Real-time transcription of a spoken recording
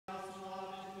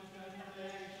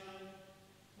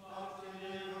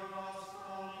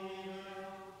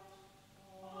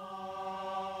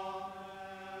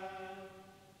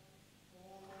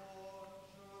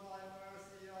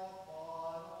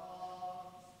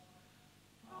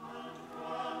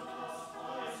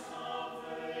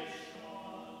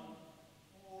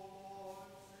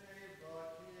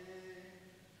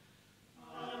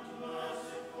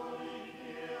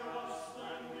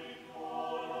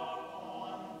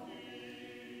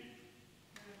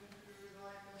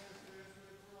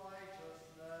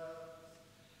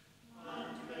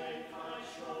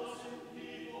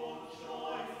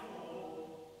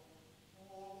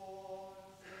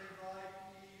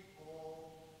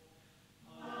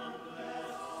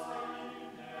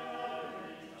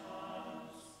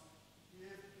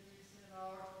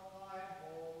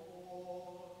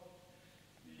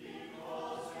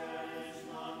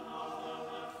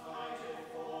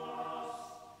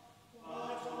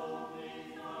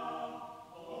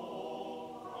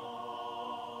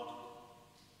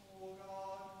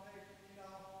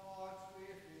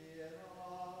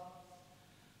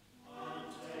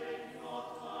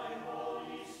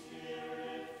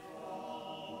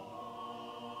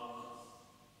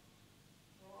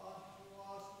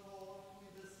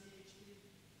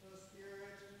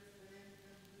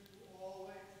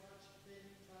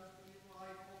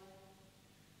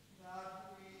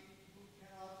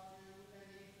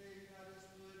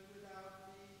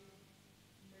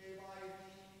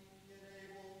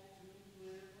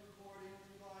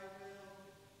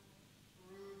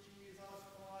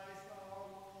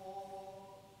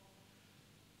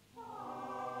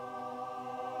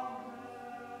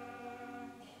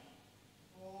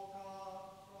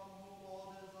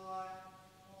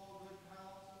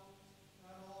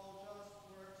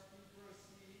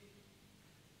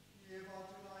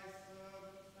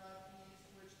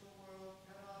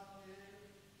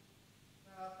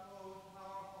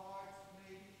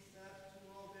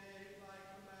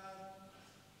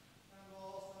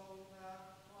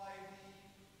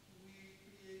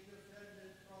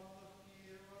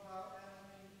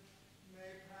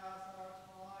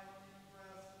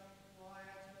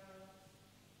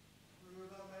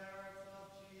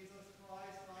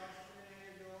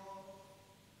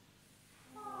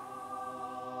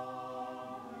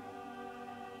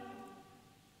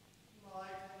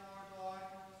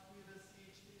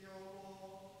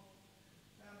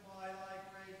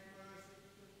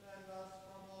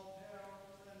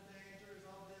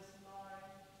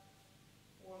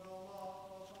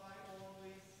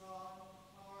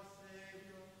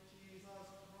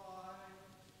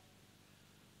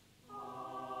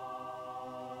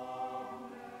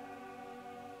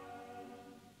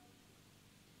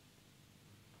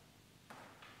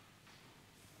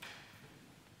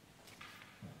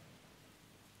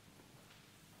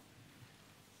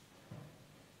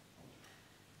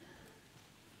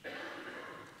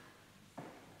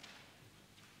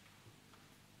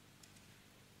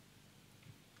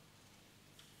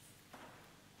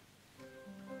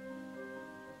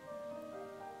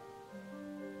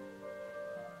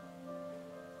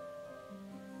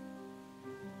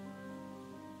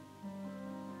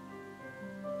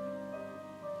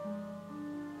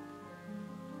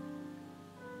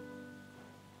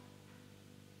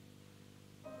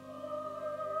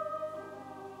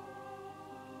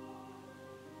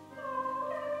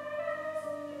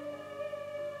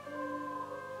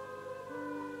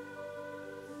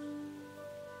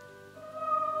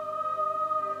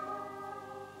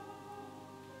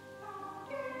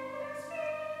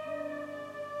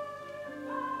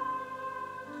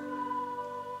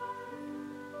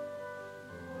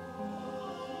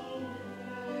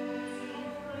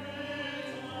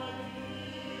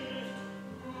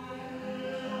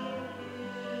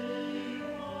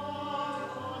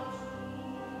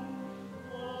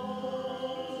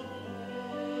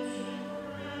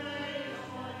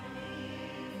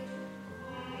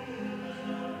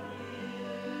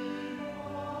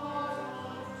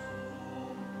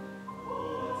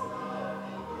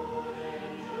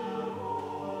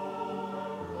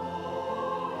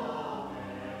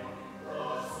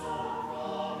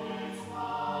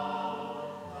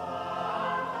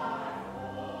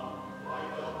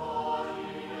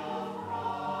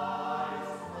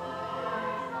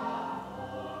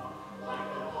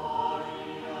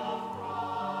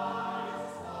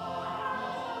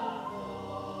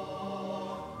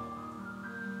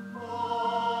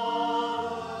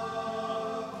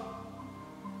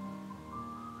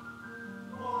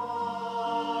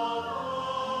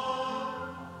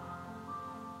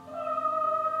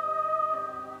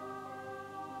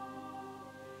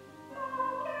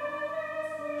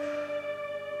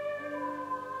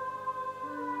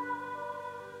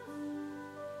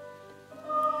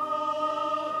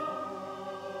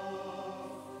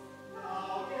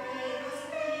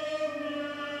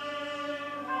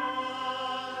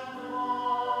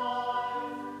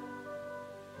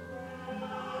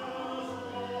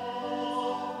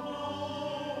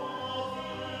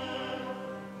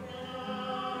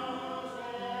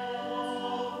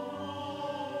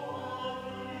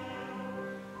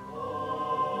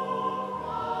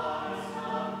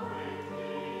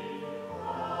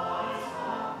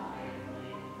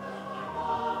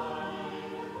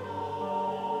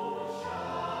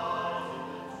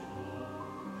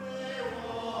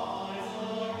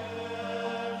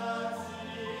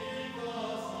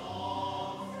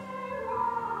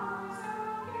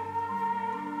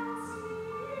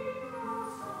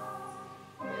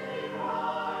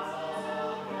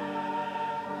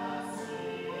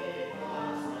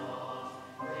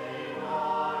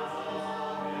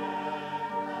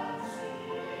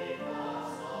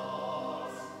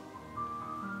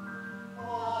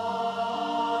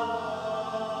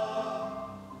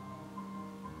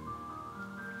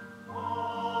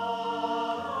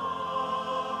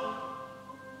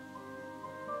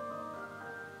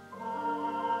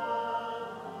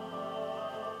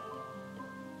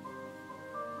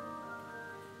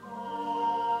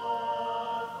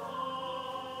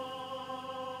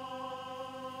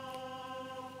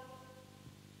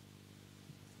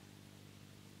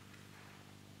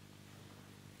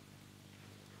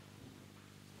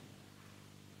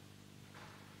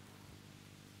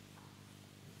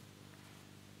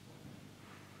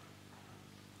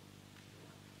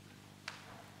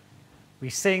We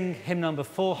sing hymn number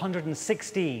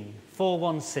 416,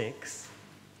 416.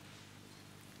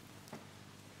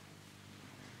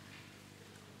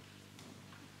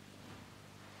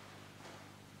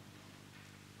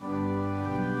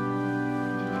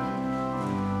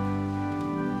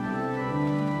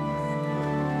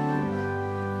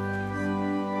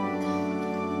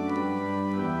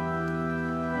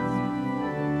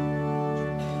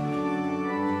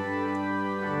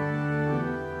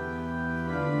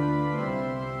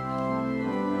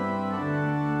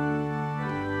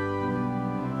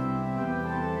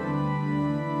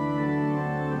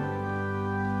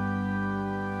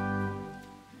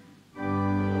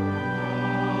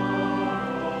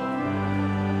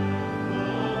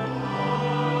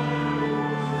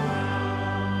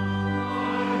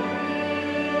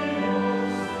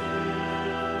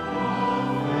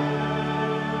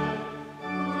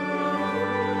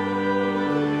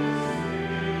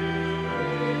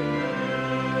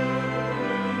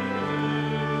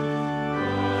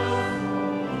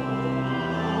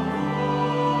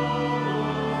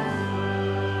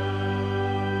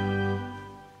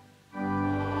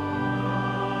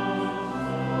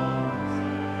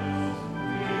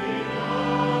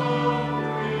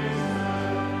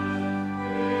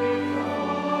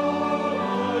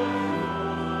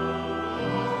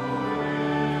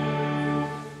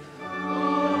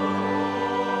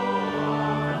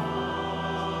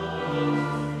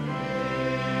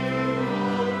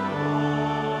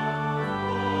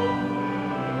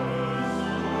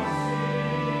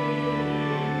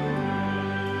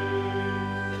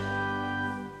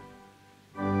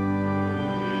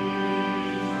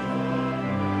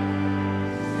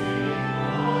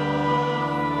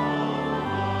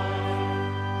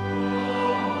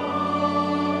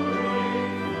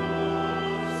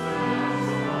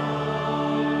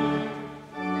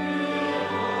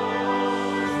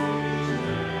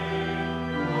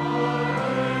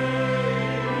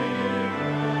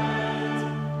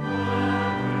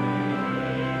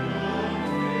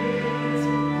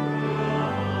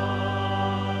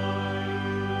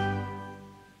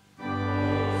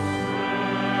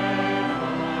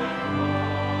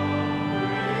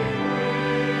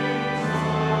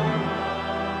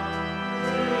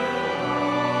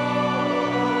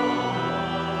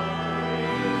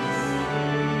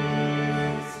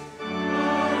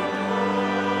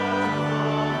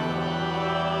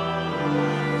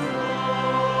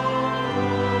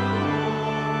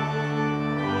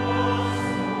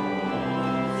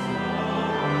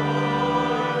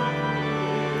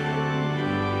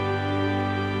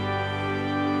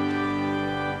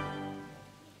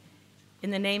 In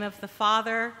the name of the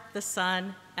Father, the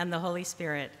Son, and the Holy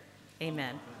Spirit,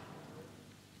 amen.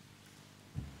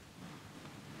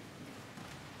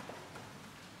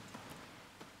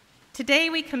 Today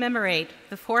we commemorate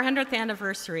the 400th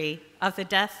anniversary of the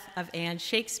death of Anne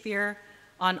Shakespeare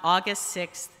on August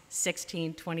 6,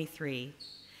 1623.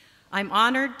 I'm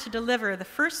honored to deliver the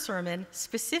first sermon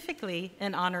specifically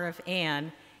in honor of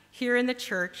Anne here in the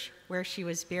church where she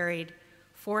was buried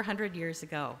 400 years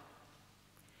ago.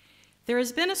 There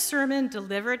has been a sermon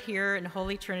delivered here in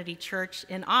Holy Trinity Church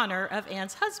in honor of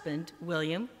Anne's husband,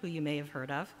 William, who you may have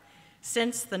heard of,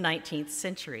 since the 19th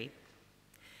century.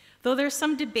 Though there's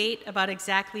some debate about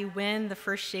exactly when the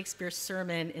first Shakespeare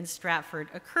sermon in Stratford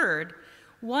occurred,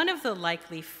 one of the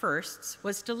likely firsts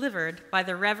was delivered by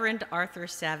the Reverend Arthur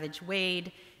Savage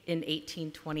Wade in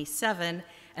 1827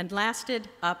 and lasted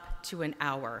up to an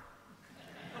hour.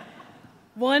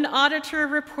 One auditor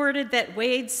reported that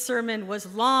Wade's sermon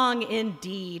was long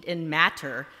indeed in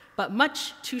matter, but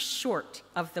much too short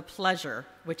of the pleasure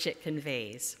which it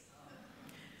conveys.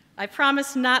 I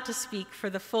promise not to speak for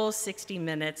the full 60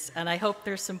 minutes, and I hope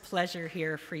there's some pleasure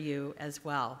here for you as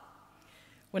well.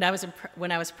 When I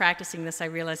was practicing this, I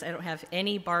realized I don't have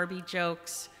any Barbie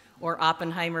jokes or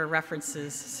Oppenheimer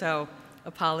references, so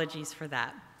apologies for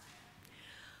that.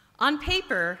 On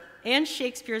paper, Anne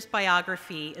Shakespeare's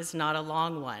biography is not a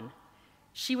long one.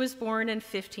 She was born in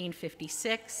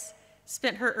 1556,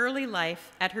 spent her early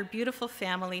life at her beautiful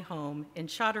family home in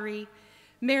Shottery,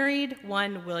 married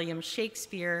one William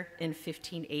Shakespeare in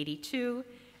 1582,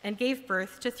 and gave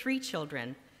birth to 3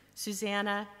 children,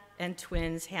 Susanna and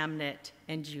twins Hamnet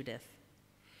and Judith.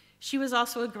 She was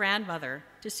also a grandmother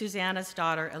to Susanna's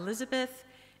daughter Elizabeth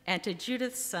and to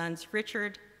Judith's sons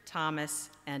Richard,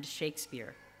 Thomas, and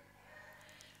Shakespeare.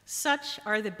 Such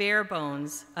are the bare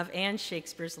bones of Anne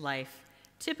Shakespeare's life,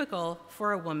 typical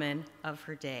for a woman of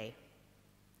her day.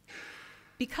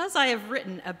 Because I have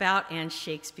written about Anne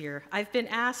Shakespeare, I've been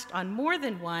asked on more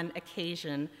than one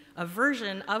occasion a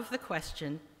version of the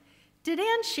question, did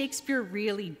Anne Shakespeare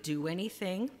really do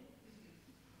anything?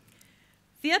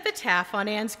 The epitaph on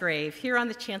Anne's grave here on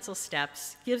the chancel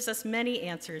steps gives us many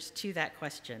answers to that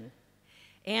question.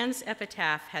 Anne's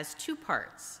epitaph has two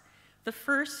parts. The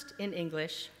first, in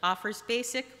English, offers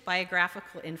basic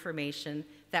biographical information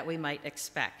that we might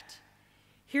expect.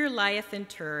 Here lieth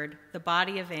interred the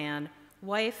body of Anne,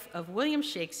 wife of William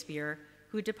Shakespeare,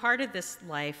 who departed this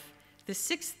life the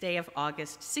 6th day of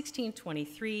August,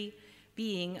 1623,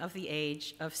 being of the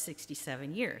age of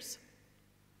 67 years.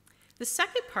 The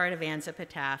second part of Anne's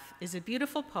epitaph is a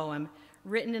beautiful poem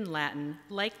written in Latin,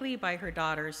 likely by her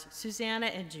daughters Susanna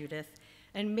and Judith,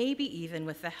 and maybe even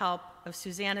with the help of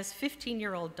Susanna's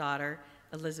 15-year-old daughter,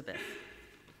 Elizabeth.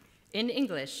 In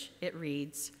English, it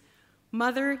reads,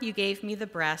 "Mother, you gave me the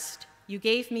breast, you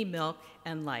gave me milk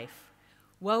and life.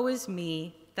 Woe is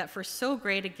me, that for so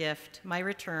great a gift my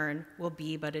return will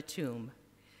be but a tomb.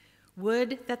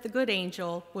 Would that the good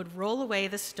angel would roll away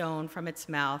the stone from its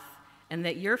mouth, and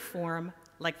that your form,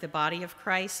 like the body of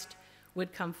Christ,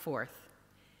 would come forth.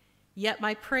 Yet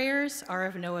my prayers are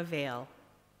of no avail.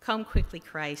 Come quickly,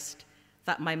 Christ,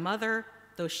 that my mother,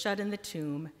 though shut in the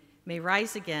tomb, may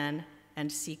rise again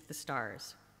and seek the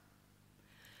stars."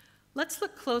 Let's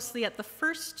look closely at the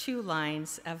first two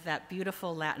lines of that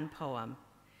beautiful Latin poem.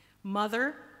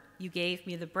 "Mother, you gave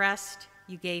me the breast,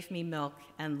 you gave me milk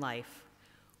and life.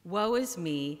 Woe is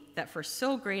me, that for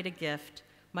so great a gift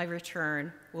my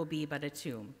return will be but a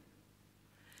tomb."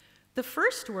 The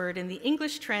first word in the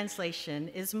English translation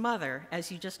is mother,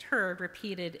 as you just heard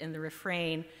repeated in the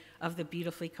refrain of the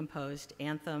beautifully composed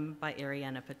anthem by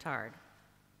Ariana Petard.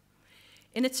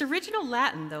 In its original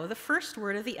Latin, though, the first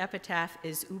word of the epitaph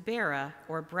is ubera,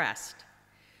 or breast.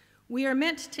 We are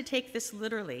meant to take this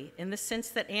literally in the sense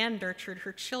that Anne nurtured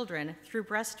her children through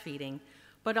breastfeeding,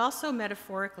 but also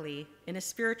metaphorically in a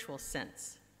spiritual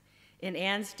sense. In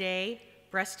Anne's day,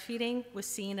 breastfeeding was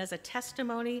seen as a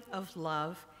testimony of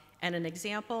love and an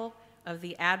example of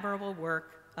the admirable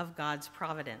work of God's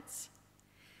providence.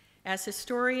 As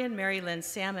historian Mary Lynn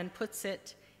Salmon puts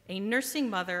it, a nursing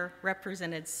mother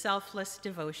represented selfless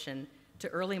devotion to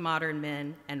early modern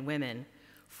men and women,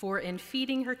 for in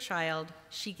feeding her child,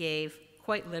 she gave,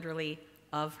 quite literally,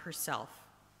 of herself.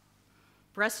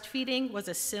 Breastfeeding was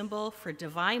a symbol for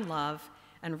divine love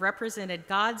and represented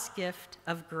God's gift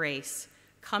of grace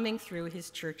coming through his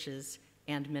churches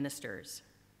and ministers.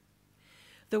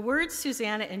 The words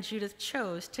Susanna and Judith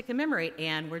chose to commemorate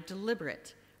Anne were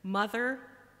deliberate: mother,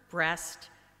 breast,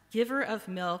 giver of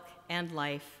milk and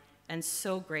life, and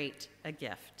so great a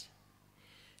gift.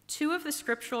 Two of the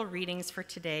scriptural readings for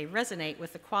today resonate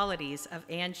with the qualities of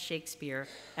Anne Shakespeare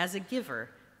as a giver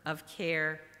of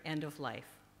care and of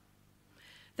life.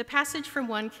 The passage from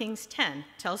 1 Kings 10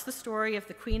 tells the story of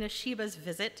the Queen of Sheba's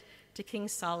visit to King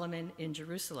Solomon in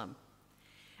Jerusalem.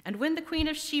 And when the Queen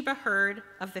of Sheba heard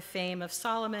of the fame of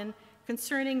Solomon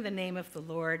concerning the name of the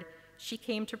Lord, she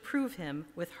came to prove him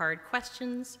with hard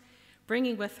questions,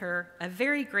 bringing with her a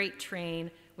very great train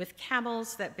with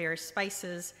camels that bear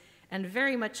spices and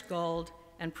very much gold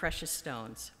and precious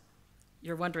stones.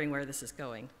 You're wondering where this is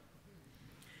going.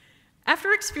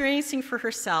 After experiencing for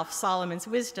herself Solomon's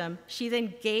wisdom, she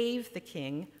then gave the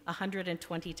king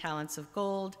 120 talents of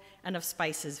gold and of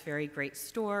spices very great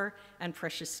store and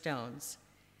precious stones.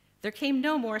 There came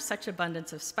no more such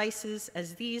abundance of spices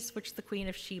as these which the Queen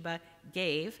of Sheba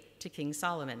gave to King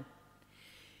Solomon.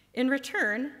 In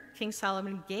return, King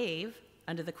Solomon gave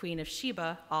unto the Queen of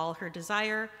Sheba all her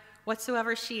desire,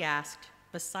 whatsoever she asked,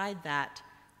 beside that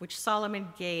which Solomon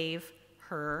gave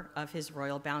her of his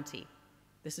royal bounty.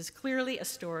 This is clearly a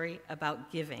story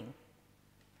about giving.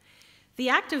 The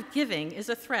act of giving is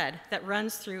a thread that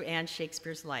runs through Anne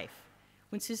Shakespeare's life.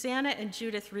 When Susanna and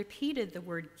Judith repeated the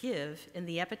word give in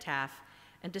the epitaph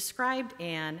and described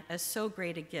Anne as so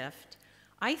great a gift,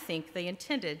 I think they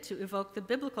intended to evoke the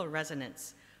biblical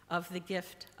resonance of the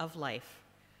gift of life.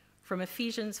 From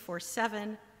Ephesians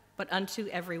 4:7, but unto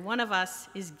every one of us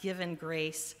is given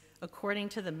grace according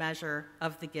to the measure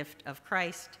of the gift of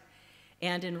Christ.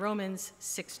 And in Romans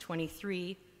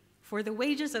 6:23, for the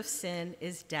wages of sin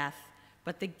is death,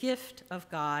 but the gift of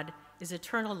God is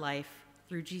eternal life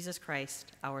through Jesus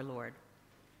Christ our Lord.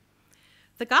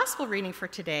 The gospel reading for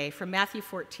today from Matthew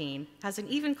 14 has an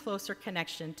even closer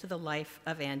connection to the life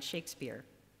of Anne Shakespeare.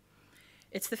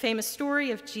 It's the famous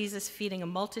story of Jesus feeding a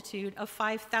multitude of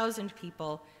 5,000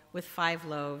 people with 5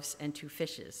 loaves and 2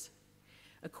 fishes.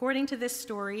 According to this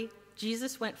story,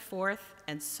 Jesus went forth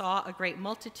and saw a great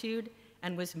multitude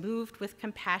and was moved with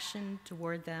compassion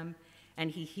toward them,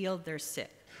 and he healed their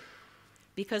sick.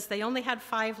 Because they only had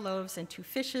 5 loaves and 2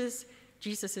 fishes,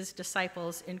 Jesus'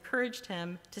 disciples encouraged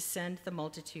him to send the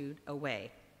multitude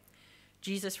away.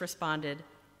 Jesus responded,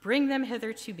 "Bring them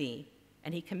hither to me."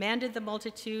 And he commanded the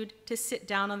multitude to sit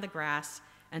down on the grass,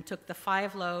 and took the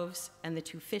 5 loaves and the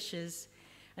 2 fishes,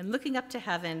 and looking up to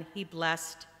heaven, he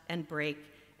blessed and brake,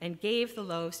 and gave the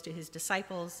loaves to his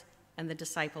disciples, and the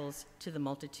disciples to the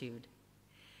multitude.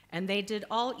 And they did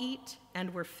all eat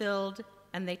and were filled,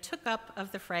 and they took up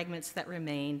of the fragments that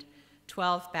remained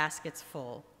 12 baskets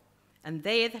full. And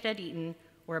they that had eaten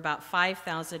were about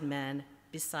 5,000 men,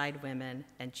 beside women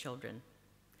and children.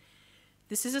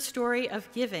 This is a story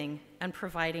of giving and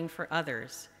providing for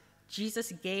others.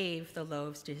 Jesus gave the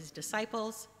loaves to his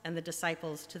disciples and the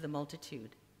disciples to the multitude.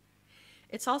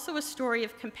 It's also a story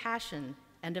of compassion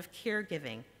and of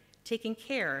caregiving, taking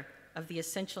care of the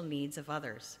essential needs of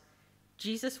others.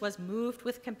 Jesus was moved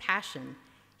with compassion.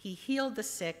 He healed the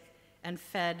sick and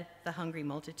fed the hungry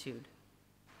multitude.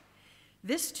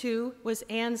 This, too, was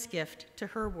Anne's gift to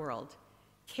her world,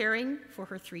 caring for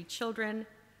her 3 children,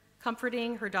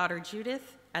 comforting her daughter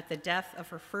Judith at the death of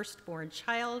her firstborn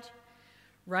child,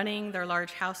 running their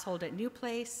large household at New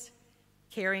Place,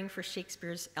 caring for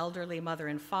Shakespeare's elderly mother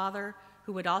and father,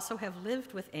 who would also have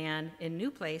lived with Anne in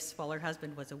New Place while her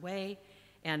husband was away,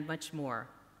 and much more.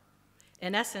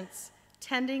 In essence,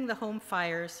 tending the home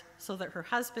fires so that her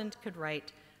husband could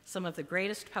write some of the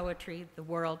greatest poetry the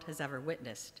world has ever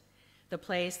witnessed, the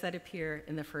plays that appear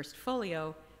in the first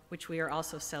folio, which we are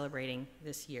also celebrating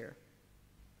this year.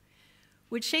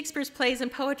 Would Shakespeare's plays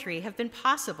and poetry have been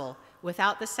possible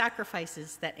without the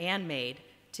sacrifices that Anne made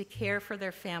to care for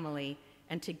their family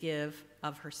and to give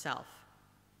of herself?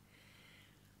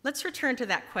 Let's return to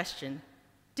that question.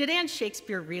 Did Anne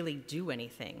Shakespeare really do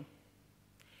anything?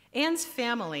 Anne's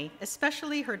family,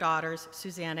 especially her daughters,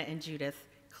 Susanna and Judith,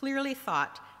 clearly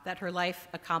thought that her life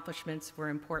accomplishments were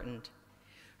important.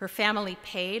 Her family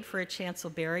paid for a chancel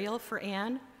burial for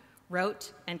Anne,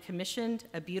 wrote and commissioned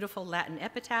a beautiful Latin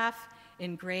epitaph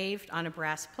engraved on a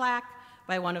brass plaque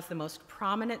by one of the most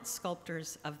prominent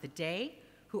sculptors of the day,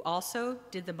 who also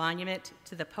did the monument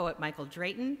to the poet Michael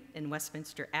Drayton in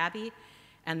Westminster Abbey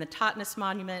and the Totnes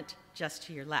Monument just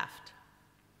to your left.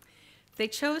 They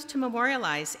chose to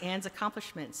memorialize Anne's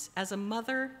accomplishments as a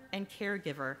mother and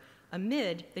caregiver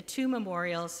amid the 2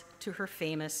 memorials to her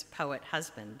famous poet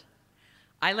husband.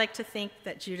 I like to think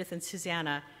that Judith and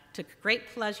Susanna took great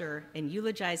pleasure in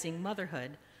eulogizing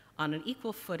motherhood on an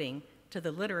equal footing to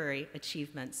the literary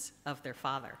achievements of their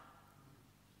father.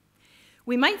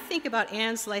 We might think about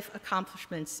Anne's life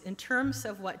accomplishments in terms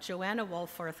of what Joanna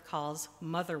Woolforth calls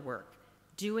mother work: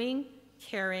 doing,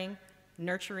 caring,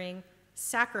 nurturing,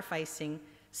 sacrificing,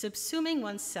 subsuming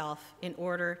oneself in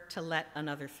order to let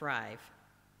another thrive.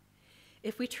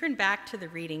 If we turn back to the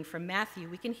reading from Matthew,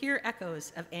 we can hear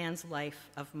echoes of Anne's life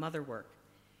of mother work.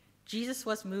 Jesus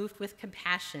was moved with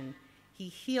compassion. He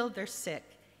healed their sick.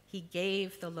 He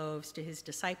gave the loaves to his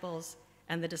disciples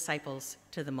and the disciples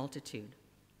to the multitude.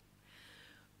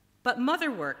 But mother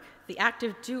work, the act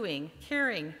of doing,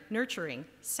 caring, nurturing,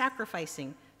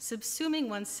 sacrificing, subsuming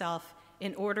oneself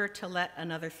in order to let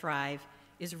another thrive,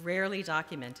 is rarely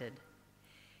documented.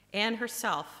 Anne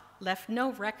herself left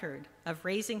no record of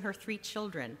raising her 3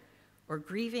 children or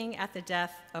grieving at the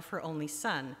death of her only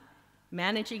son,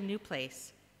 managing New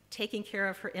Place, taking care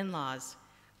of her in-laws,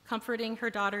 comforting her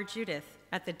daughter Judith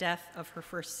at the death of her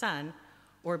first son,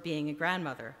 or being a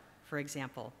grandmother, for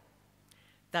example.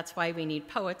 That's why we need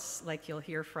poets, like you'll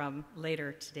hear from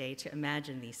later today, to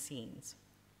imagine these scenes.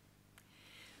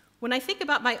 When I think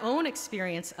about my own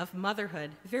experience of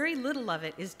motherhood, very little of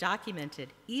it is documented,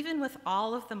 even with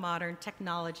all of the modern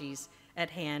technologies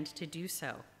at hand to do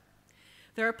so.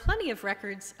 There are plenty of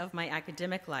records of my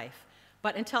academic life,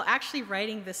 but until actually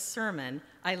writing this sermon,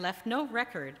 I left no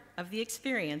record of the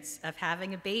experience of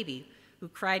having a baby who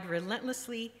cried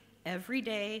relentlessly every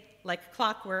day like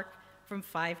clockwork from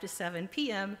 5 to 7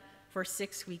 p.m. for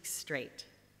 6 weeks straight.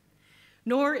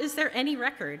 Nor is there any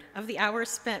record of the hours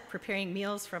spent preparing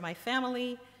meals for my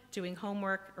family, doing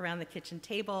homework around the kitchen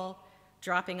table,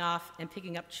 dropping off and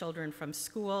picking up children from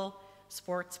school,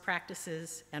 sports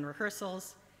practices and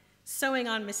rehearsals, sewing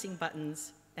on missing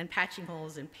buttons and patching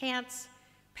holes in pants,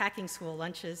 packing school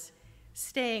lunches,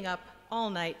 staying up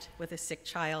all night with a sick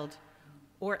child,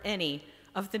 or any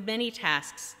of the many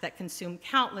tasks that consume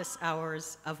countless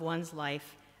hours of one's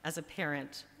life as a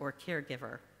parent or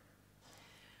caregiver.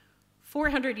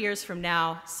 400 years from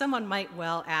now, someone might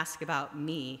well ask about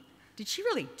me. Did she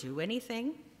really do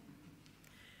anything?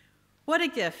 What a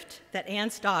gift that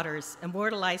Anne's daughters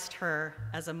immortalized her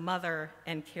as a mother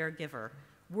and caregiver,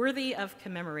 worthy of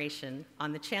commemoration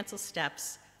on the chancel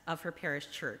steps of her parish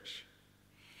church.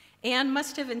 Anne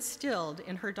must have instilled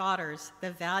in her daughters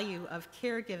the value of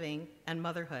caregiving and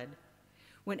motherhood.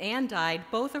 When Anne died,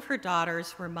 both of her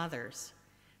daughters were mothers.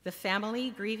 The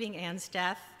family grieving Anne's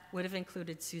death would have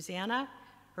included Susanna,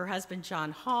 her husband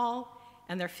John Hall,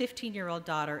 and their 15-year-old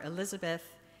daughter Elizabeth,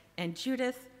 and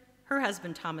Judith, her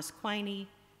husband Thomas Quiney,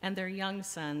 and their young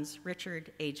sons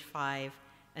Richard, age 5,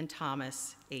 and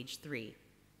Thomas, age 3.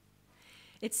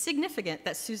 It's significant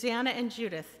that Susanna and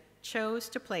Judith chose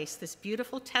to place this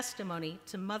beautiful testimony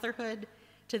to motherhood,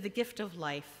 to the gift of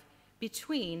life,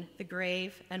 between the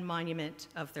grave and monument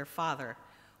of their father,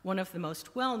 one of the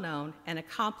most well-known and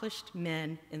accomplished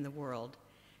men in the world,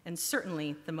 and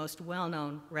certainly the most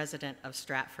well-known resident of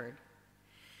Stratford.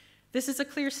 This is a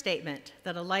clear statement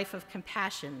that a life of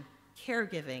compassion,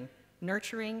 caregiving,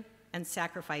 nurturing, and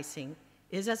sacrificing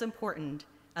is as important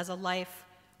as a life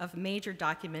of major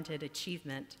documented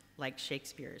achievement like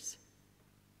Shakespeare's.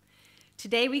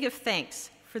 Today we give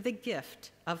thanks for the gift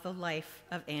of the life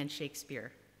of Anne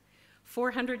Shakespeare.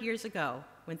 400 years ago,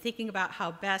 when thinking about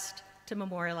how best to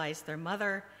memorialize their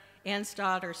mother, Anne's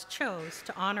daughters chose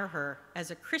to honor her as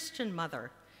a Christian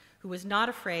mother who was not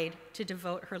afraid to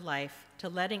devote her life to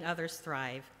letting others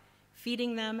thrive,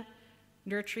 feeding them,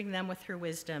 nurturing them with her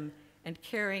wisdom, and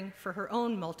caring for her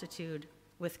own multitude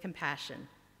with compassion.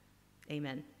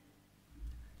 Amen.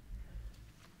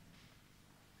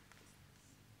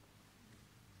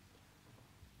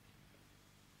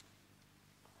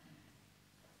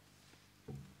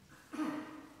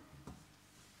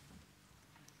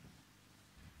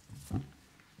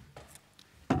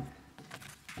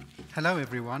 Hello,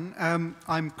 everyone.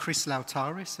 I'm Chris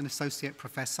Lautaris, an associate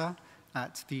professor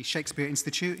at the Shakespeare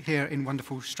Institute here in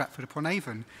wonderful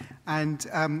Stratford-upon-Avon. And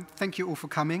thank you all for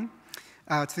coming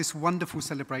to this wonderful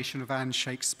celebration of Anne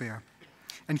Shakespeare.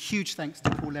 And huge thanks to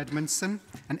Paul Edmondson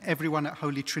and everyone at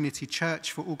Holy Trinity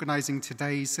Church for organising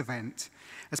today's event.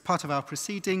 As part of our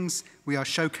proceedings, we are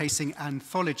showcasing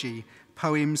Anthology,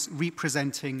 poems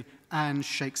representing Anne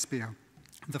Shakespeare,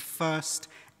 the first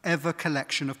ever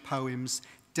collection of poems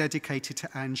dedicated to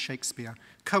Anne Shakespeare,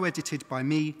 co-edited by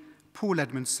me, Paul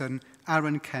Edmondson,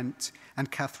 Aaron Kent, and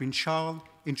Catherine Charles,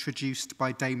 introduced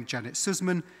by Dame Janet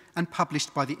Sussman, and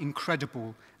published by the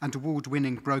incredible and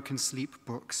award-winning Broken Sleep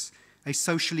Books, a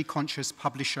socially conscious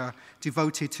publisher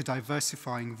devoted to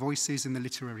diversifying voices in the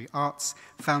literary arts,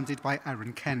 founded by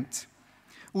Aaron Kent.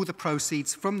 All the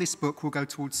proceeds from this book will go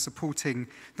towards supporting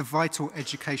the vital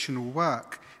educational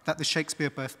work that the Shakespeare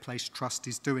Birthplace Trust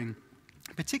is doing,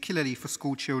 particularly for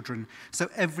school children, so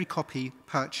every copy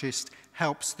purchased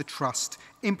helps the Trust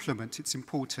implement its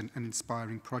important and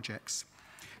inspiring projects.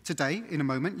 Today, in a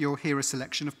moment, you'll hear a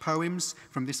selection of poems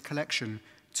from this collection,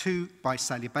 2 by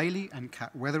Sally Bailey and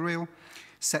Kat Wetherill,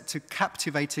 set to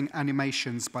captivating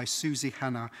animations by Susie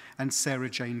Hannah and Sarah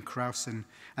Jane Crowson,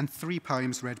 and 3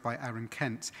 poems read by Aaron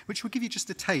Kent, which will give you just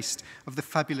a taste of the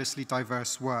fabulously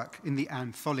diverse work in the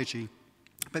anthology.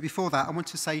 But before that, I want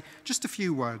to say just a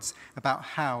few words about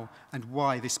how and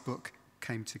why this book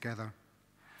came together.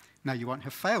 Now, you won't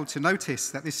have failed to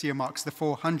notice that this year marks the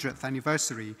 400th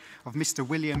anniversary of Mr.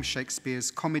 William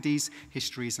Shakespeare's Comedies,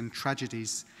 Histories and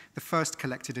Tragedies, the first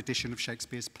collected edition of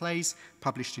Shakespeare's plays,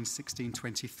 published in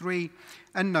 1623,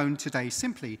 and known today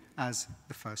simply as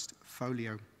the First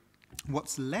Folio.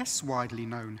 What's less widely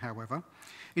known, however,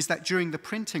 is that during the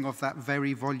printing of that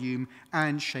very volume,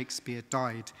 Anne Shakespeare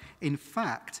died. In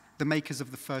fact, the makers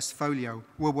of the First Folio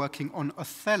were working on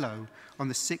Othello on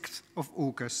the 6th of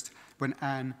August when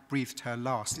Anne breathed her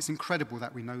last. It's incredible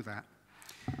that we know that.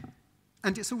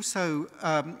 And it's also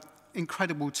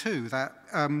incredible, too, that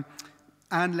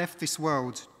Anne left this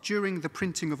world during the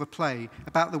printing of a play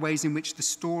about the ways in which the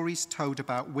stories told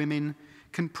about women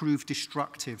can prove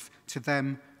destructive to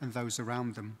them and those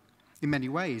around them. In many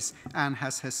ways, Anne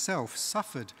has herself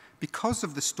suffered because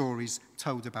of the stories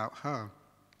told about her.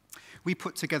 We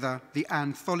put together the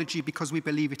anthology because we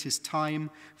believe it is time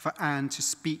for Anne to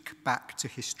speak back to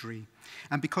history,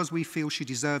 and because we feel she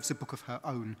deserves a book of her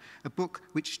own, a book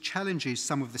which challenges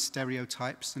some of the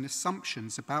stereotypes and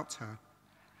assumptions about her.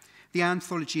 The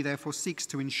anthology therefore seeks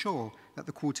to ensure that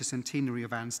the quarter-centenary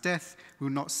of Anne's death will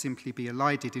not simply be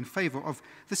elided in favour of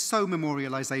the sole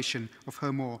memorialisation of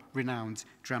her more renowned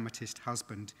dramatist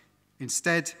husband.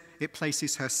 Instead, it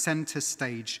places her centre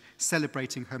stage,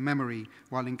 celebrating her memory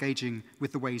while engaging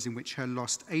with the ways in which her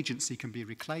lost agency can be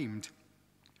reclaimed.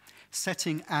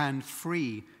 Setting Anne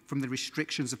free from the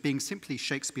restrictions of being simply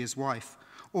Shakespeare's wife,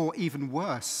 or even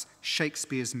worse,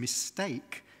 Shakespeare's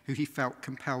mistake, who he felt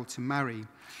compelled to marry.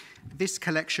 This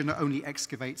collection not only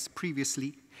excavates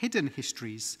previously hidden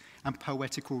histories and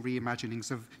poetical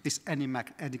reimaginings of this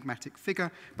enigmatic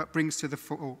figure, but brings to the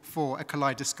fore a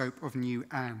kaleidoscope of new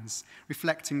Annes,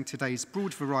 reflecting today's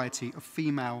broad variety of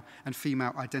female and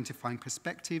female-identifying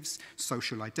perspectives,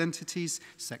 social identities,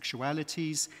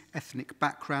 sexualities, ethnic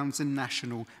backgrounds, and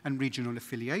national and regional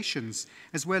affiliations,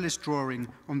 as well as drawing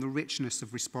on the richness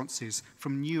of responses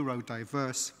from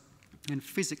neurodiverse and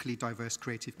physically diverse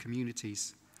creative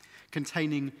communities.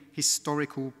 Containing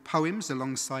historical poems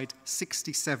alongside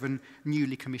 67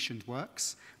 newly commissioned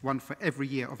works, one for every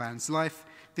year of Anne's life,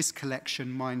 this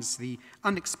collection mines the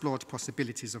unexplored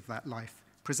possibilities of that life,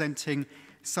 presenting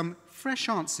some fresh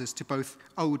answers to both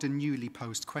old and newly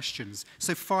posed questions.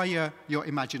 So fire your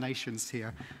imaginations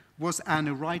here. Was Anne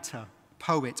a writer,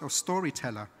 poet, or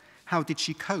storyteller? How did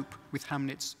she cope with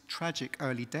Hamlet's tragic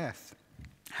early death?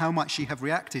 How might she have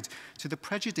reacted to the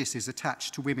prejudices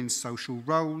attached to women's social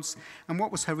roles? And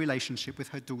what was her relationship with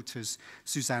her daughters,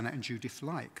 Susanna and Judith,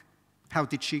 like? How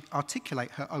did she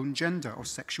articulate her own gender or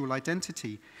sexual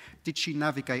identity? Did she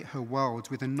navigate her world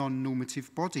with a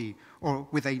non-normative body or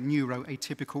with a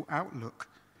neuroatypical outlook?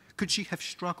 Could she have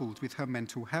struggled with her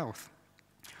mental health?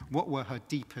 What were her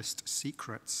deepest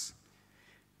secrets?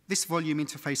 This volume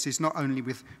interfaces not only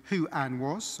with who Anne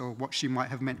was or what she might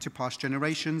have meant to past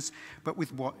generations, but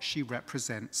with what she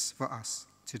represents for us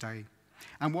today.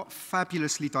 And what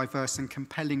fabulously diverse and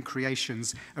compelling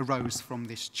creations arose from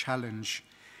this challenge.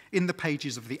 In the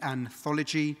pages of the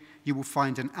Anthology, you will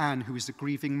find an Anne who is a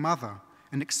grieving mother,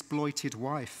 an exploited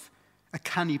wife, a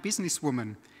canny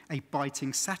businesswoman, a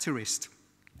biting satirist,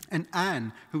 an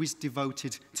Anne who is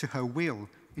devoted to her will,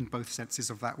 in both senses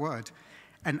of that word,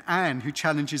 an Anne who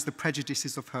challenges the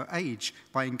prejudices of her age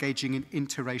by engaging in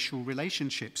interracial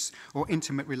relationships or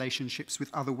intimate relationships with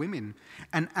other women,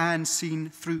 an Anne seen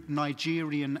through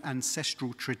Nigerian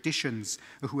ancestral traditions,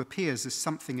 who appears as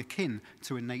something akin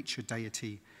to a nature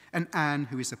deity, an Anne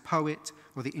who is a poet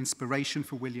or the inspiration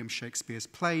for William Shakespeare's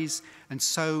plays, and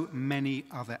so many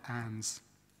other Annes.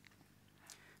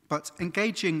 But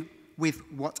engaging with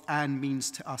what Anne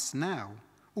means to us now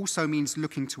also means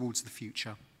looking towards the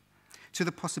future, to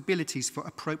the possibilities for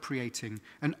appropriating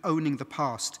and owning the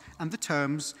past and the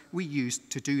terms we used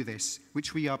to do this,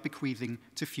 which we are bequeathing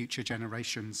to future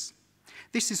generations.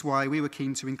 This is why we were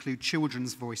keen to include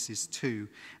children's voices too,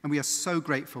 and we are so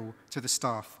grateful to the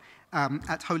staff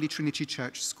at Holy Trinity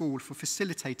Church School for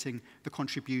facilitating the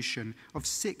contribution of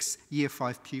 6 Year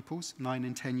 5 pupils, 9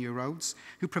 and 10-year-olds,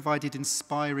 who provided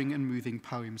inspiring and moving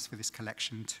poems for this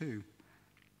collection too.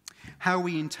 How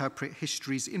we interpret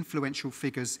history's influential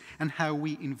figures and how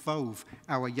we involve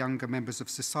our younger members of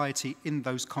society in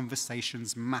those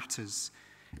conversations matters.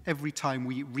 Every time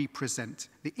we represent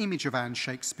the image of Anne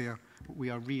Shakespeare, what we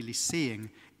are really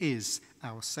seeing is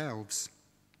ourselves.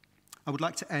 I would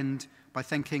like to end by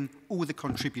thanking all the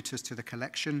contributors to the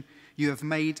collection. You have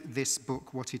made this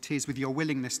book what it is with your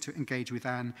willingness to engage with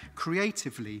Anne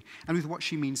creatively and with what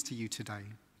she means to you today.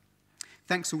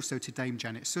 Thanks also to Dame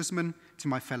Janet Sussman, to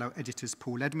my fellow editors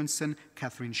Paul Edmondson,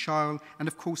 Catherine Schile, and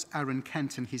of course Aaron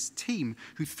Kent and his team,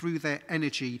 who threw their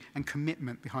energy and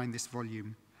commitment behind this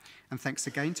volume. And thanks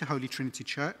again to Holy Trinity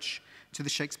Church, to the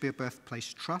Shakespeare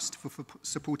Birthplace Trust for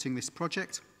supporting this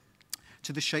project,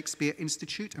 to the Shakespeare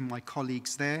Institute and my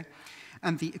colleagues there,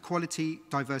 and the Equality,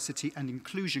 Diversity and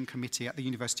Inclusion Committee at the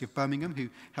University of Birmingham, who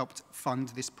helped fund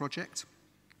this project.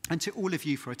 And to all of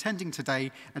you for attending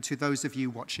today, and to those of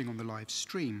you watching on the live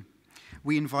stream.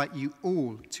 We invite you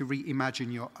all to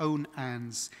reimagine your own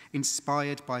Annes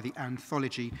inspired by the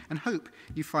Anthology, and hope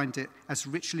you find it as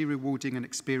richly rewarding an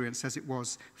experience as it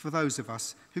was for those of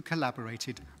us who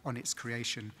collaborated on its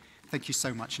creation. Thank you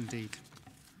so much indeed.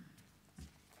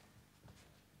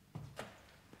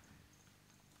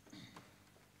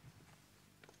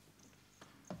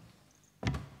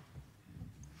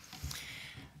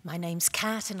 My name's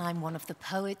Kat, and I'm one of the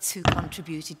poets who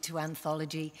contributed to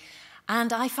Anthology.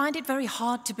 And I find it very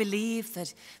hard to believe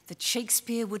that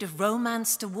Shakespeare would have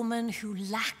romanced a woman who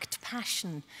lacked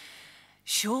passion.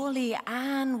 Surely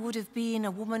Anne would have been a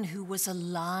woman who was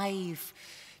alive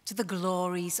to the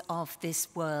glories of this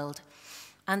world.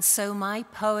 And so my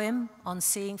poem on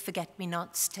Seeing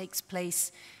Forget-Me-Nots takes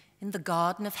place in the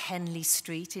garden of Henley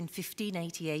Street in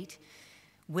 1588.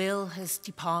 Will has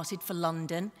departed for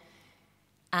London.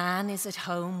 Anne is at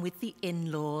home with the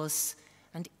in-laws,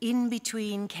 and in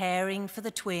between caring for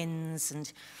the twins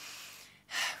and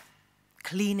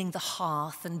cleaning the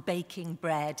hearth and baking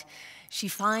bread, she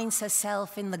finds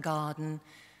herself in the garden,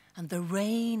 and the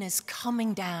rain is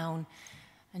coming down,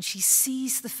 and she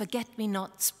sees the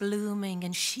forget-me-nots blooming,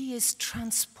 and she is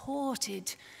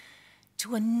transported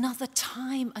to another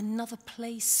time, another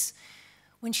place,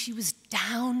 when she was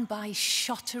down by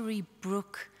Shottery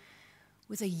Brook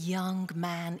with a young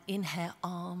man in her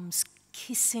arms,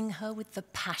 kissing her with the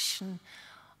passion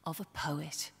of a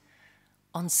poet,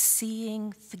 on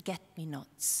seeing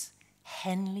Forget-Me-Nots,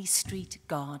 Henley Street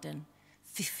Garden,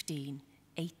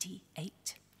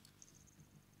 1588.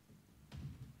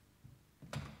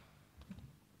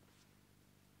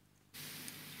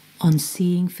 On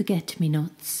seeing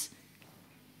Forget-Me-Nots,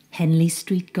 Henley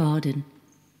Street Garden,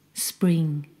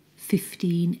 Spring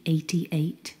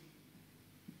 1588.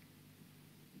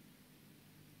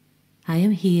 I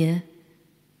am here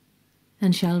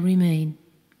and shall remain,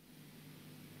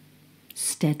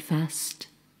 steadfast,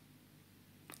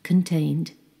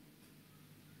 contained.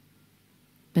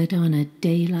 But on a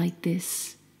day like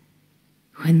this,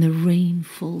 when the rain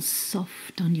falls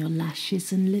soft on your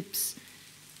lashes and lips,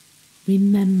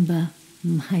 remember,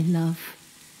 my love,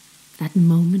 that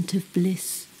moment of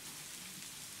bliss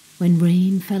when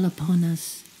rain fell upon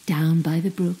us down by the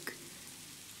brook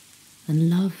and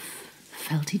love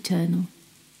felt eternal.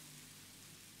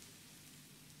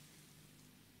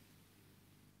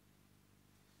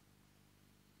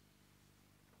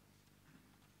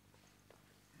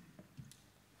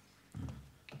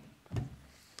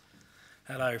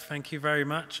 Hello, thank you very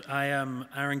much. I am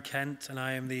Aaron Kent, and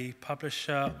I am the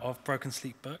publisher of Broken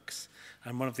Sleep Books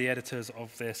and one of the editors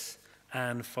of this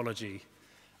anthology.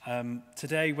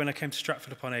 Today, when I came to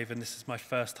Stratford-upon-Avon, this is my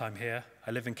first time here.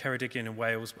 I live in Ceredigion in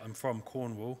Wales. I'm from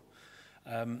Cornwall.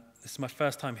 This is my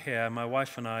first time here. My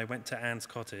wife and I went to Anne's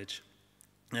cottage,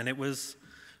 and it was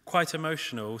quite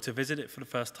emotional to visit it for the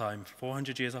first time,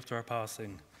 400 years after her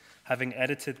passing, having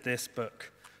edited this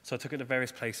book. So I took it to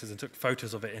various places and took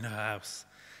photos of it in her house,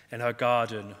 in her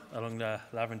garden, along the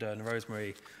lavender and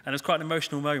rosemary. And it was quite an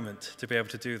emotional moment to be able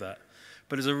to do that.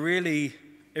 But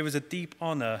it was a deep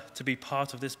honor to be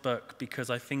part of this book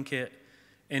because I think it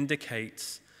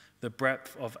indicates the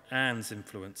breadth of Anne's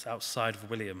influence outside of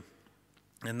William.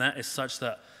 And that is such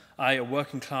that I, a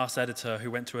working class editor who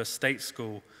went to a state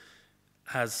school,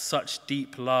 has such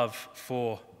deep love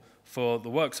for the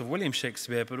works of William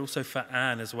Shakespeare, but also for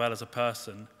Anne as well as a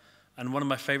person. And one of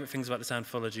my favorite things about this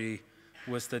anthology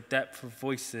was the depth of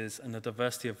voices and the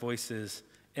diversity of voices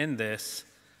in this,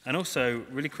 and also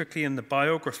really quickly in the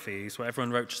biographies where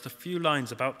everyone wrote just a few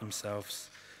lines about themselves.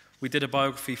 We did a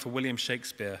biography for William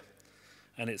Shakespeare,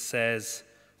 and it says,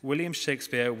 William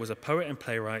Shakespeare was a poet and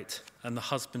playwright and the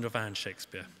husband of Anne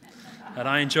Shakespeare. And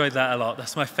I enjoyed that a lot.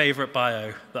 That's my favorite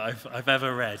bio that I've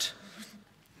ever read.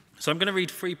 So I'm going to read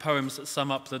 3 poems that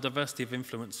sum up the diversity of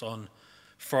influence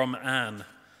from Anne.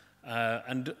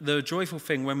 And the joyful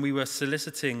thing when we were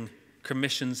soliciting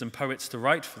commissions and poets to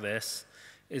write for this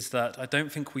is that I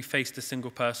don't think we faced a single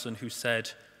person who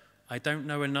said, I don't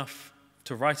know enough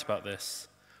to write about this.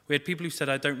 We had people who said,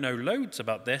 I don't know loads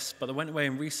about this, but they went away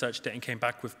and researched it and came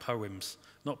back with poems.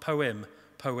 Not poem,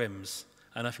 poems.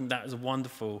 And I think that is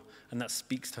wonderful, and that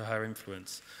speaks to her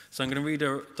influence. So I'm going to read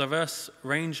a diverse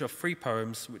range of 3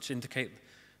 poems which indicate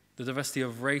the diversity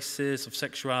of races, of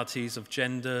sexualities, of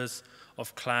genders,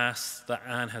 of class that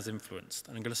Anne has influenced.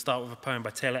 And I'm going to start with a poem by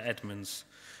Taylor Edmonds,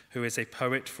 who is a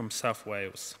poet from South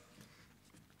Wales.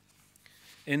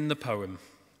 In the poem,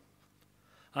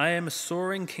 I am a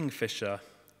soaring kingfisher.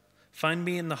 Find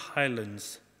me in the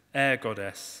highlands, air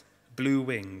goddess, blue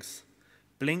wings.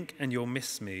 Blink and you'll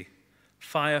miss me.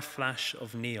 Fire flash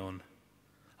of neon.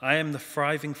 I am the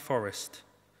thriving forest.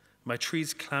 My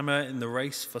trees clamor in the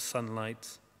race for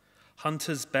sunlight.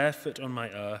 Hunters barefoot on my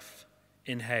earth.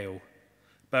 Inhale.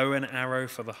 Bow and arrow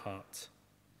for the heart.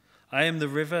 I am the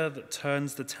river that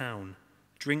turns the town.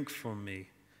 Drink from me.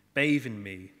 Bathe in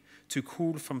me. To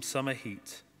cool from summer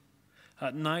heat.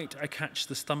 At night I catch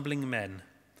the stumbling men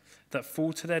that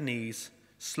fall to their knees,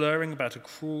 slurring about a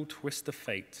cruel twist of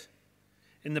fate.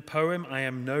 In the poem, I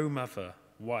am no mother,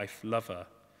 wife, lover,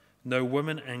 no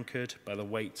woman anchored by the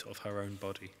weight of her own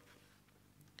body.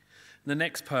 The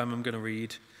next poem I'm going to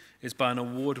read is by an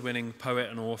award-winning poet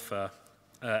and author,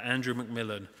 Andrew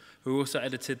Macmillan, who also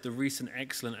edited the recent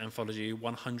excellent anthology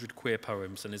 100 Queer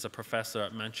Poems and is a professor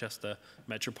at Manchester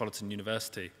Metropolitan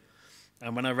University.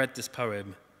 And when I read this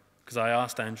poem, because I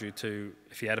asked Andrew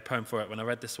if he had a poem for it, when I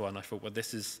read this one, I thought, well,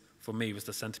 this is, for me, was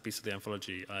the centerpiece of the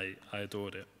anthology. I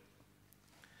adored it.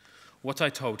 What I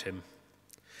told him.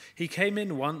 He came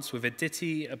in once with a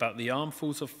ditty about the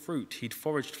armfuls of fruit he'd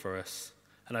foraged for us,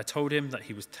 and I told him that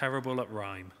he was terrible at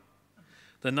rhyme.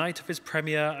 The night of his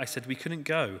premiere, I said we couldn't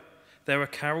go. There were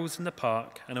carols in the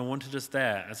park, and I wanted us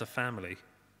there as a family.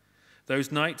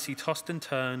 Those nights he tossed and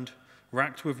turned,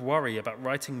 racked with worry about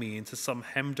writing me into some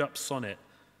hemmed-up sonnet.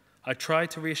 I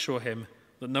tried to reassure him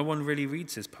that no one really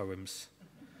reads his poems.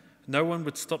 No one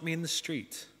would stop me in the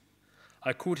street.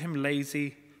 I called him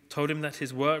lazy, told him that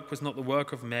his work was not the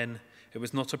work of men, it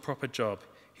was not a proper job.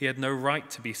 He had no right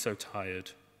to be so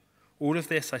tired. All of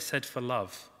this I said for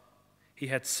love. He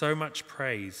had so much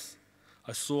praise.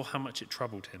 I saw how much it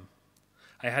troubled him.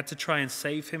 I had to try and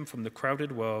save him from the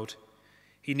crowded world.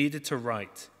 He needed to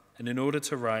write, and in order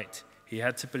to write, he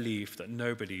had to believe that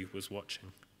nobody was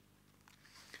watching.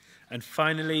 And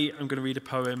finally, I'm going to read a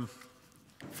poem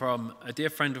from a dear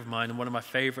friend of mine and one of my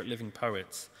favorite living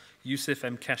poets, Yusuf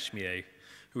M. Kashmir,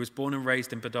 who was born and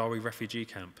raised in Badawi refugee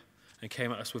camp and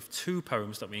came at us with 2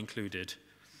 poems that we included.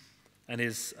 And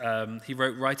he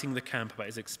wrote Writing the Camp about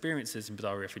his experiences in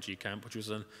Badawi refugee camp, which was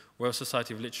a Royal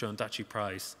Society of Literature and Dachi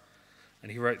Prize.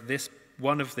 And he wrote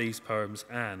one of these poems,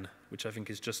 Anne, which I think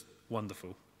is just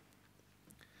wonderful.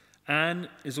 Anne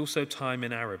is also time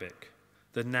in Arabic,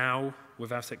 the now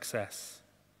without excess.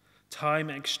 Time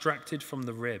extracted from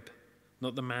the rib,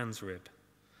 not the man's rib.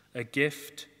 A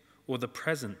gift or the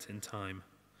present in time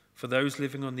for those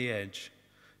living on the edge,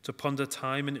 to ponder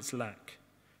time and its lack,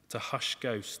 to hush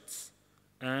ghosts.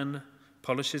 Anne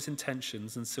polishes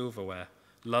intentions and silverware,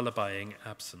 lullabying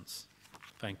absence.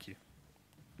 Thank you.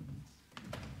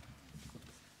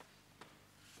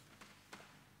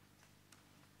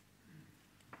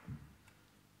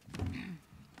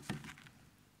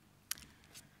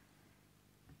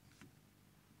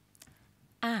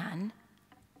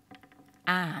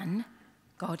 Anne,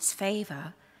 God's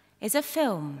Favour, is a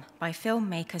film by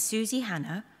filmmaker Susie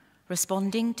Hannah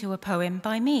responding to a poem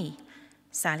by me,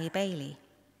 Sally Bailey.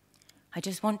 I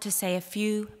just want to say a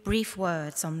few brief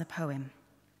words on the poem.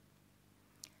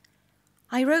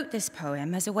 I wrote this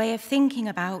poem as a way of thinking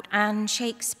about Anne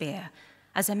Shakespeare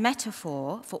as a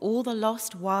metaphor for all the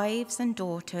lost wives and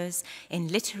daughters in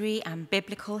literary and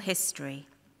biblical history,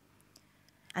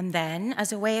 and then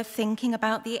as a way of thinking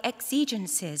about the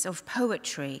exigencies of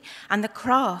poetry and the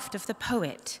craft of the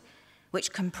poet,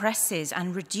 which compresses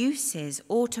and reduces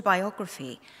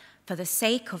autobiography for the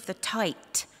sake of the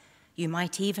tight, you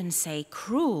might even say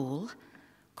cruel,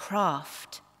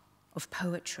 craft of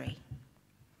poetry.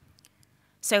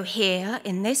 So here,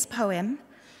 in this poem,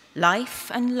 life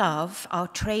and love are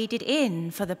traded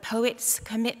in for the poet's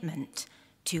commitment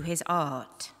to his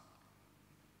art.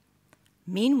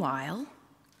 Meanwhile,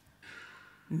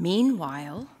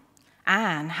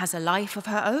 Anne has a life of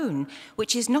her own,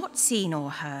 which is not seen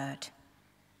or heard.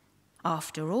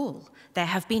 After all, there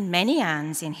have been many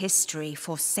Annes in history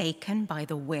forsaken by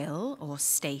the will or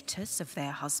status of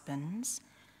their husbands.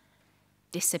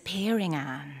 Disappearing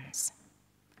Annes,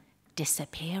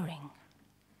 disappearing.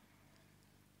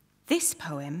 This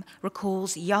poem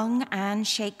recalls young Anne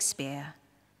Shakespeare,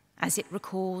 as it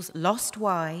recalls lost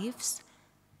wives,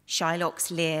 Shylock's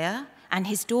Lear, and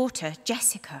his daughter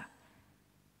Jessica,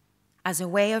 as a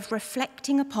way of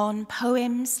reflecting upon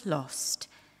poems lost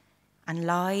and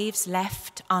lives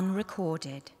left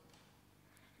unrecorded,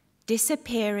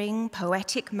 disappearing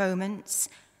poetic moments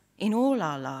in all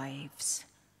our lives,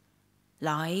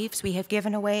 lives we have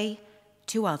given away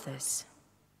to others.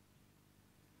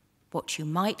 What you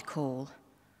might call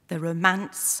the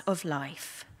romance of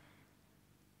life,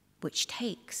 which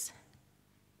takes,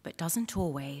 but doesn't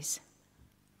always,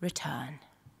 return.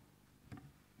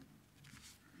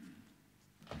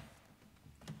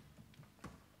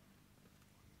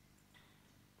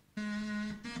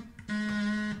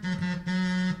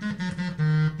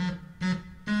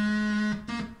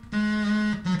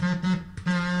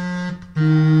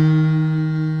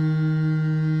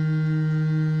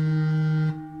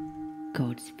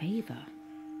 God's Favour,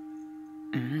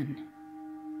 Anne.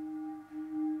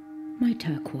 My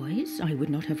turquoise, I would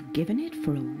not have given it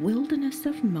for a wilderness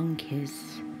of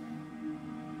monkeys.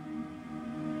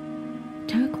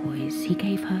 Turquoise, he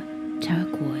gave her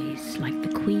turquoise, like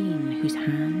the queen whose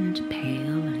hand,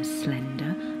 pale and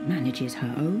slender, manages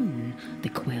her own, the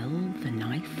quill, the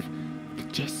knife, the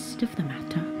gist of the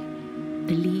matter,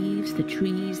 the leaves, the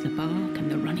trees, the bark, and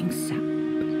the running sap,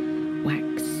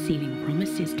 wax sealing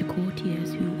promises to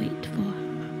courtiers who wait for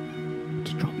her,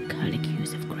 to drop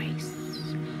curlicues of grace,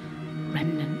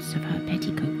 remnants of her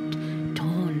petticoat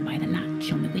torn by the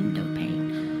latch on the window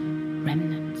pane,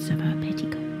 remnants of her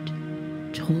petticoat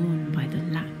torn by the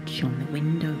latch on the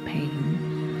window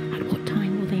pane. At what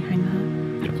time will they hang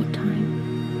her? At what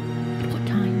time? At what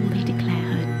time will they declare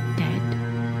her dead?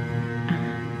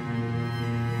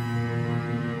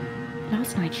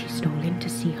 Last night she stole in to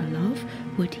see her love.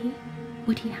 Would he?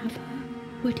 Would he have her?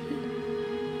 Would he?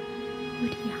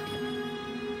 Would he have her?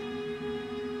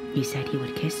 He said he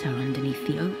would kiss her underneath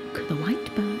the oak, the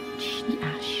white birch, the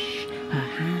ash, her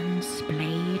hands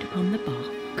splayed upon the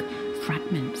bark,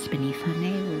 fragments beneath her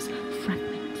nails,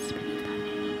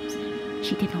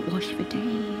 she did not wash for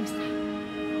days.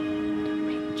 The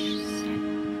rich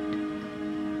scent.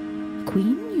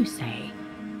 Queen, you say?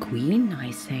 Queen,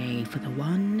 I say, for the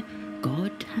one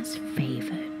God has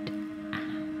favoured.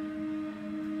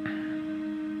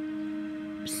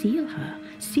 Seal her,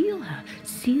 seal her,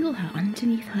 seal her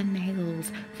underneath her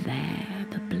nails. There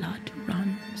the blood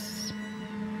runs.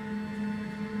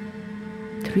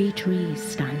 3 trees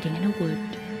standing in a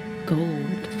wood,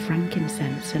 gold,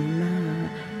 frankincense and myrrh,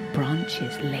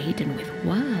 branches laden with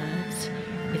words,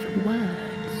 with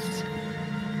words.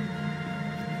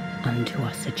 Unto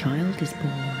us a child is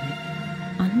born,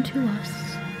 unto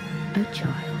us a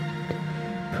child.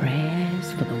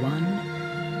 Prayers for the one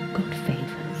God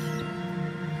favours.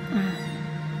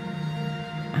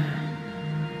 Anne.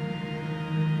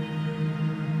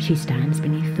 She stands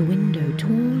beneath the window,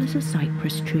 tall as a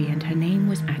cypress tree, and her name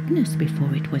was Agnes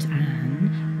before it was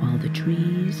Anne, while the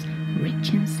trees,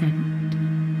 rich in scent,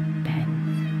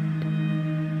 bend.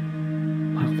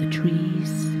 While the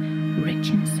trees, rich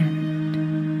in scent,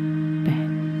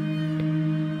 bend.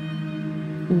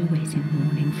 Always in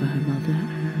mourning for her mother,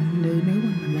 Anne, though no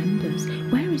one remembers.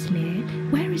 Where is Lear?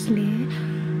 Where is Lear?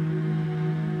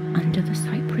 Under the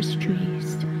cypress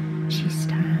trees, she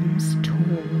stands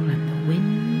tall, and the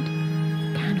wind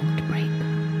cannot break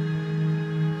her.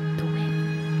 The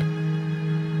wind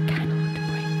cannot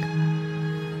break her.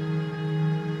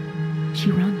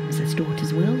 She runs as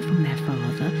daughters will from their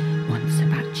father, once a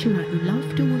bachelor who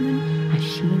loved a woman as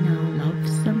she now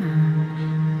loves a man.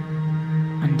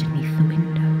 Underneath the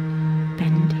window,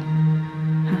 bending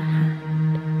her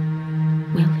hand.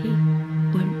 Will he?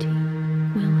 Won't he?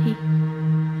 Will he?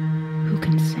 Who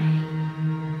can say?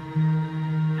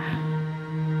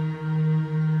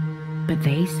 But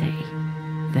they say,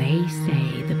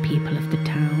 the people of the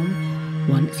town,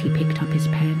 once he picked up his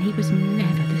pen, he was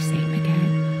never the same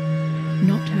again.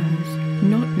 Not hers,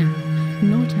 not now,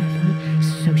 not ever,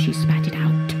 so she spat it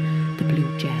out, the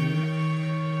blue gem.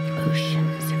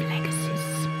 Oceans of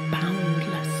legacies,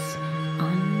 boundless,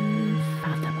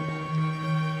 unfathomable.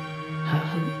 Her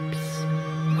hopes,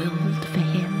 willed for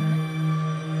him,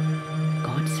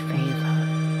 God's favour,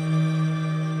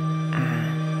 Anne.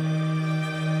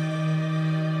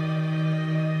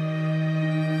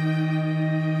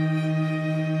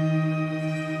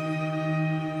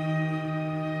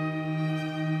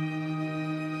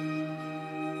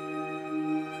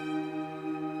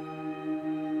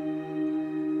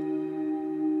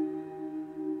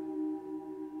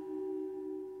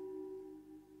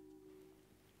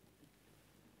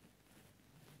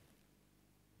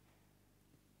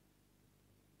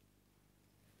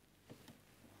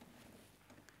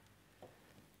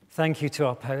 Thank you to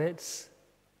our poets.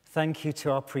 Thank you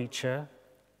to our preacher.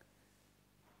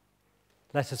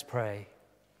 Let us pray.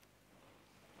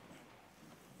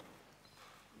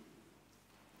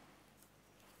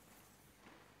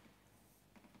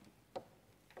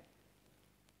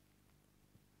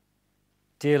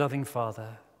 Dear loving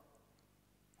Father,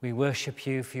 we worship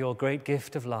you for your great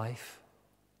gift of life,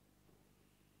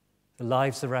 the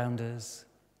lives around us,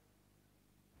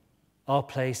 our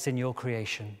place in your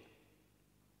creation.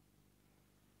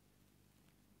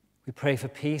 We pray for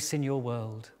peace in your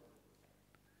world.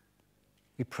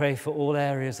 We pray for all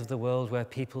areas of the world where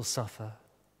people suffer,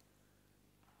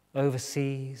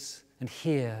 overseas and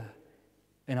here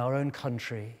in our own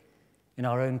country, in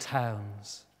our own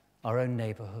towns, our own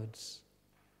neighborhoods.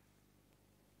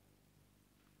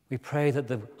 We pray that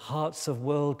the hearts of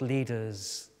world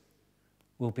leaders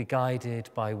will be guided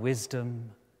by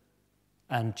wisdom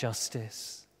and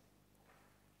justice,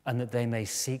 and that they may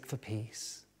seek for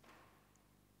peace.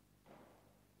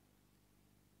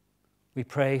 We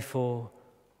pray for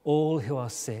all who are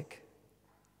sick,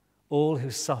 all who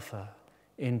suffer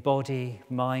in body,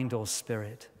 mind, or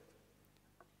spirit.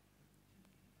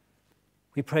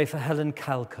 We pray for Helen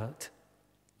Calcutt,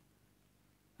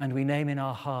 and we name in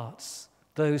our hearts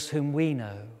those whom we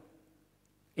know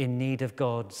in need of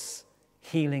God's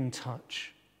healing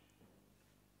touch.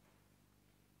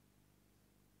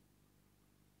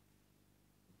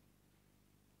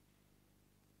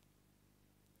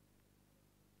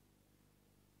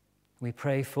 We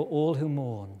pray for all who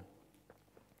mourn,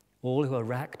 all who are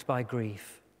racked by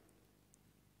grief.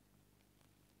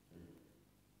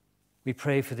 We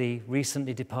pray for the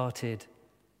recently departed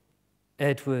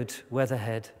Edward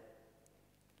Weatherhead,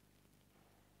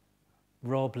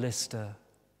 Rob Lister,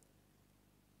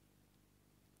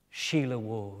 Sheila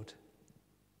Ward.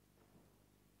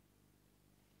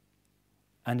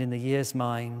 And in the year's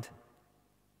mind,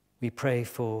 we pray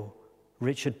for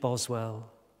Richard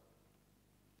Boswell,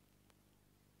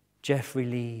 Geoffrey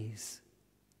Lees,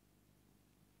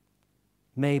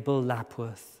 Mabel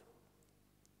Lapworth,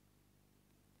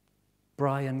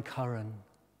 Brian Curran,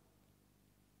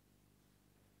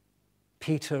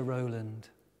 Peter Rowland,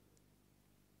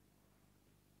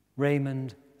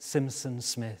 Raymond Simpson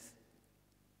Smith,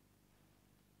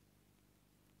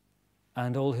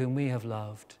 and all whom we have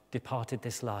loved departed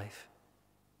this life.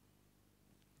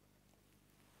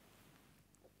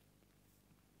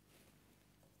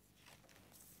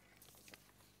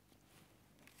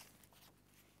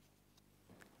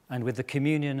 And with the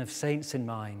communion of saints in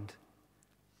mind,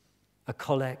 a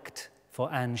collect for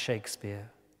Anne Shakespeare.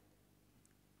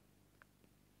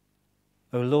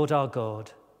 O Lord our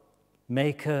God,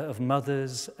 maker of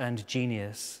mothers and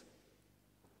genius,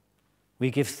 we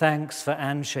give thanks for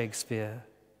Anne Shakespeare,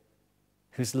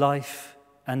 whose life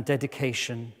and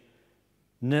dedication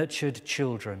nurtured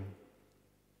children,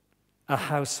 a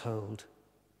household,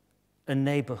 a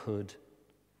neighborhood,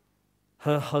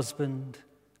 her husband,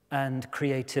 and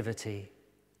creativity.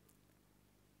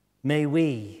 May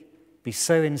we be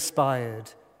so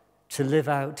inspired to live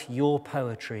out your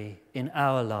poetry in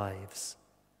our lives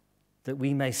that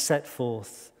we may set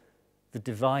forth the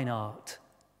divine art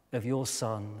of your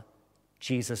Son,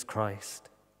 Jesus Christ.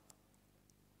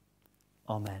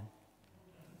 Amen.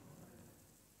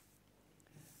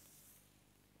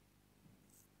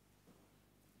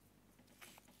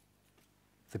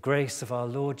 The grace of our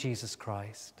Lord Jesus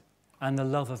Christ, and the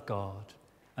love of God,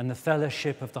 and the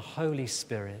fellowship of the Holy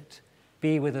Spirit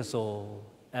be with us all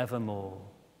evermore.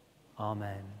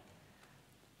 Amen.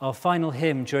 Our final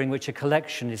hymn, during which a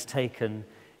collection is taken,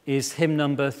 is hymn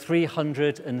number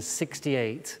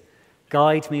 368,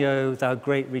 Guide Me, O Thou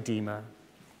Great Redeemer.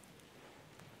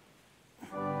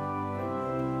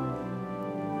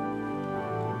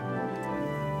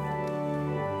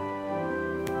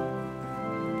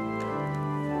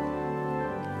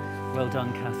 Well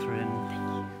done, Catherine.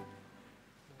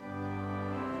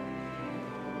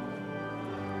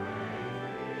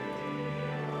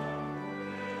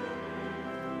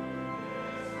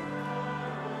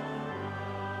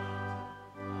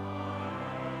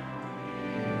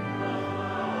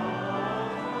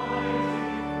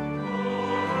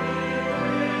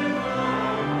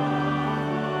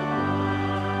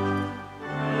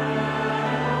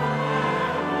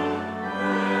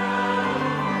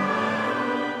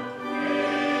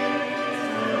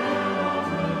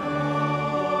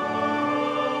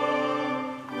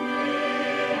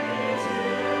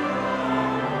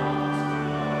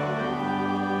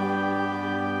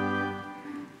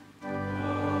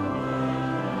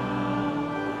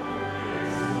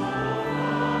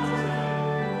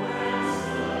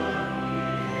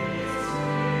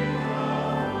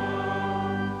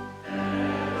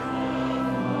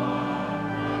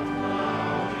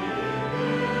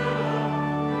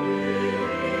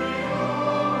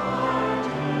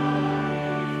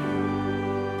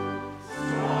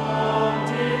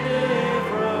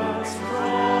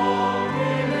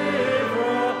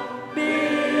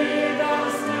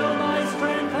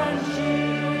 Thank you.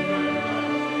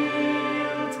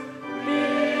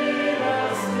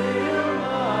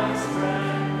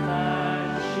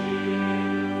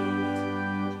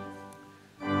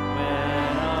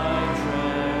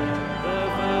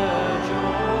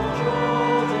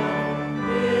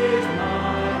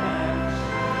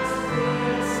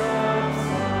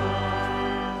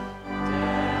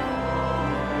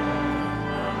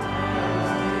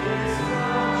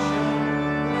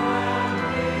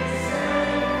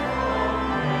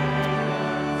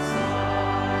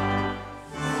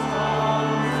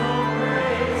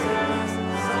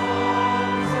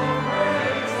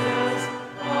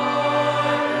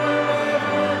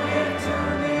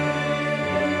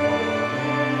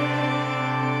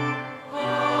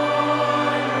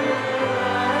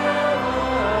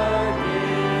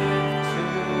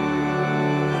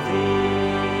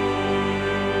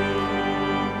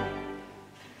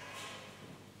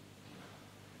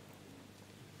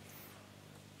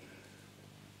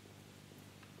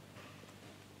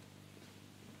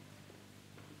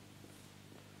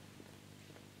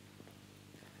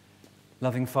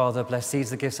 Loving Father, bless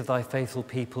these the gifts of thy faithful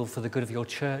people for the good of your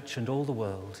church and all the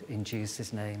world. In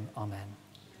Jesus' name, amen.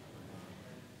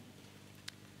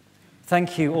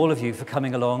 Thank you, all of you, for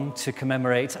coming along to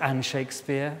commemorate Anne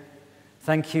Shakespeare.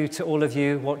 Thank you to all of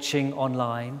you watching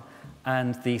online,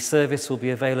 and the service will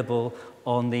be available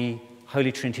on the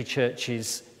Holy Trinity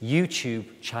Church's YouTube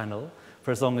channel for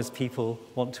as long as people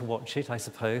want to watch it, I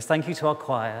suppose. Thank you to our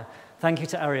choir. Thank you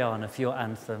to Ariana for your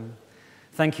anthem.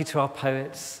 Thank you to our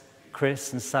poets,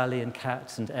 Chris and Sally and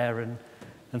Kat and Aaron.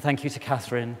 And thank you to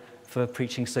Catherine for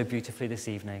preaching so beautifully this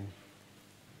evening.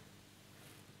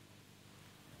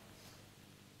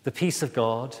 The peace of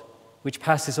God, which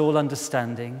passes all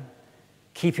understanding,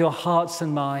 keep your hearts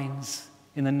and minds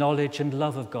in the knowledge and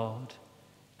love of God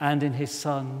and in his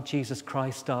Son, Jesus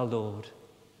Christ our Lord.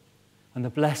 And the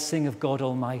blessing of God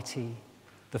Almighty,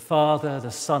 the Father,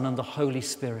 the Son, and the Holy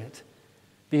Spirit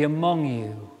be among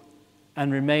you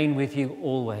and remain with you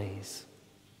always.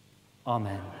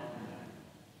 Amen.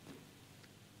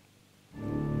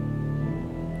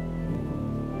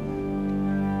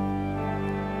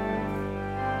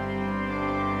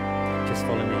 Just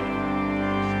follow me.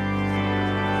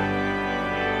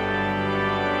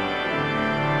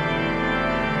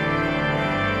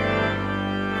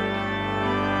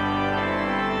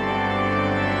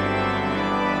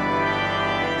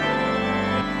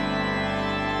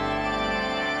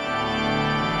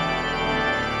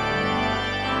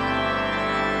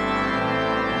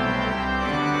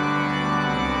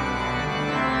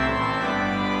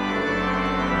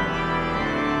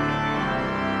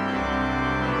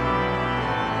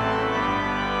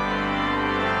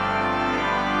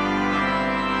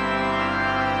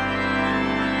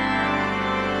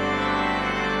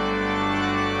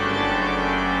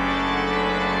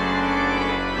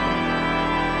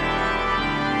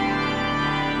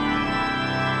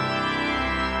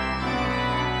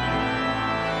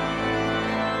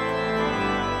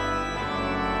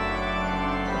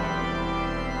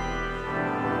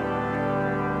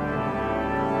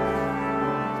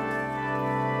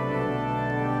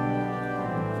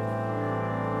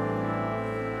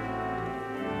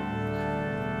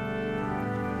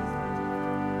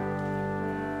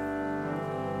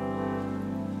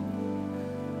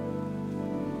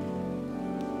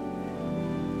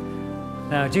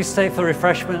 Now, do stay for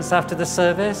refreshments after the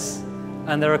service,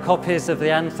 and there are copies of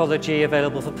the anthology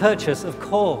available for purchase, of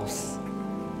course.